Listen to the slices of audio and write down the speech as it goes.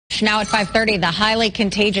much. Now at 5:30, the highly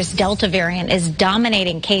contagious Delta variant is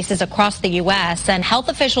dominating cases across the U.S., and health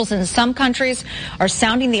officials in some countries are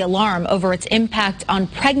sounding the alarm over its impact on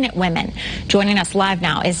pregnant women. Joining us live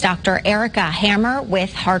now is Dr. Erica Hammer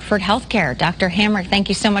with Hartford HealthCare. Dr. Hammer, thank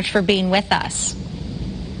you so much for being with us.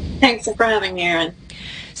 Thanks for having me, Erin.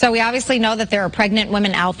 So we obviously know that there are pregnant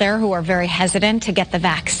women out there who are very hesitant to get the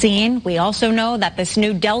vaccine. We also know that this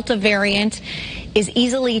new Delta variant is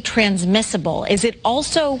easily transmissible. Is it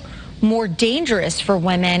also more dangerous for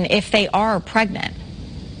women if they are pregnant?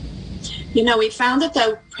 You know, we found that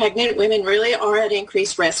the pregnant women really are at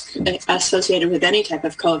increased risk associated with any type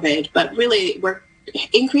of COVID, but really we're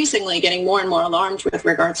increasingly getting more and more alarmed with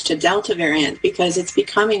regards to Delta variant because it's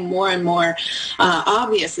becoming more and more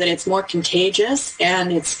obvious that it's more contagious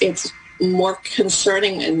and it's more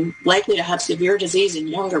concerning and likely to have severe disease in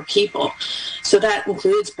younger people. So that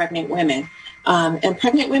includes pregnant women. And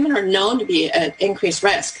pregnant women are known to be at increased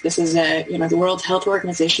risk. This is the World Health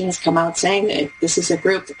Organization has come out saying that this is a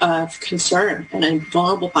group of concern and a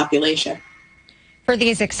vulnerable population. For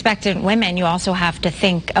these expectant women, you also have to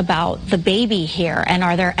think about the baby here. And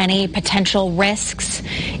are there any potential risks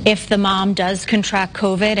if the mom does contract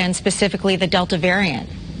COVID and specifically the Delta variant?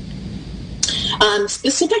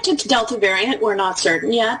 Specific to Delta variant, we're not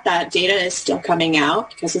certain yet. That data is still coming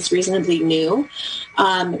out because it's reasonably new.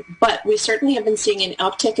 But we certainly have been seeing an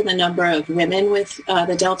uptick in the number of women with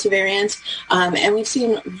the Delta variant. And we've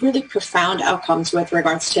seen really profound outcomes with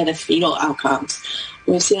regards to the fetal outcomes.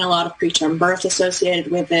 We've seen a lot of preterm birth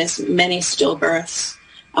associated with this, many stillbirths.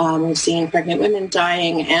 We've seen pregnant women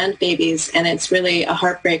dying and babies, and it's really a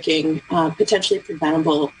heartbreaking, potentially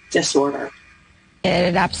preventable disorder.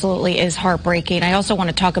 It absolutely is heartbreaking. I also want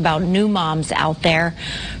to talk about new moms out there.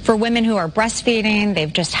 For women who are breastfeeding,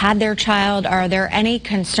 they've just had their child, are there any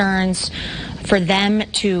concerns for them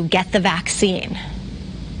to get the vaccine?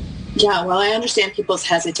 Yeah, well, I understand people's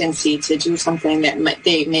hesitancy to do something that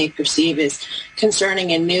they may perceive as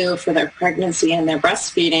concerning and new for their pregnancy and their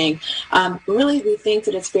breastfeeding. Really, we think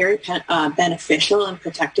that it's very beneficial and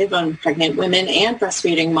protective on pregnant women and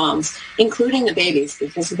breastfeeding moms, including the babies,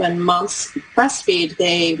 because when moms breastfeed,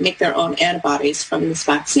 they make their own antibodies from this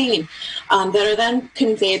vaccine that are then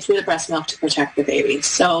conveyed through the breast milk to protect the baby.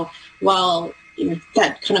 So while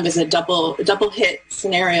that kind of is a double hit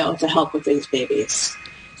scenario to help with these babies.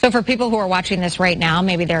 So for people who are watching this right now,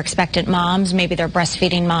 maybe they're expectant moms, maybe they're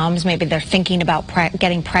breastfeeding moms, maybe they're thinking about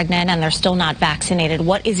getting pregnant and they're still not vaccinated,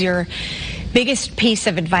 what is your biggest piece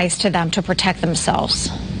of advice to them to protect themselves?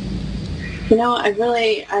 You know,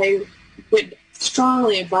 I would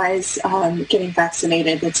strongly advise getting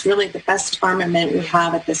vaccinated. It's really the best armament we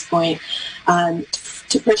have at this point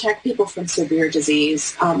to protect people from severe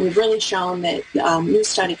disease. We've really shown that new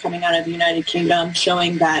study coming out of the United Kingdom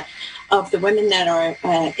showing that of the women that are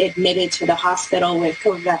admitted to the hospital with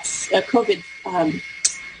COVID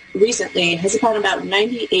recently has found about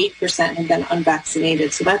 98% have been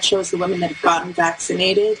unvaccinated. So that shows the women that have gotten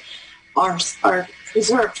vaccinated are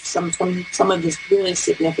preserved from some of this really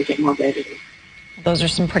significant morbidity. Those are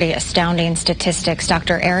some pretty astounding statistics.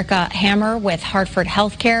 Dr. Erica Hammer with Hartford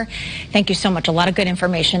HealthCare. Thank you so much. A lot of good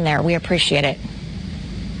information there. We appreciate it.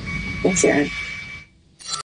 Thanks, Erin.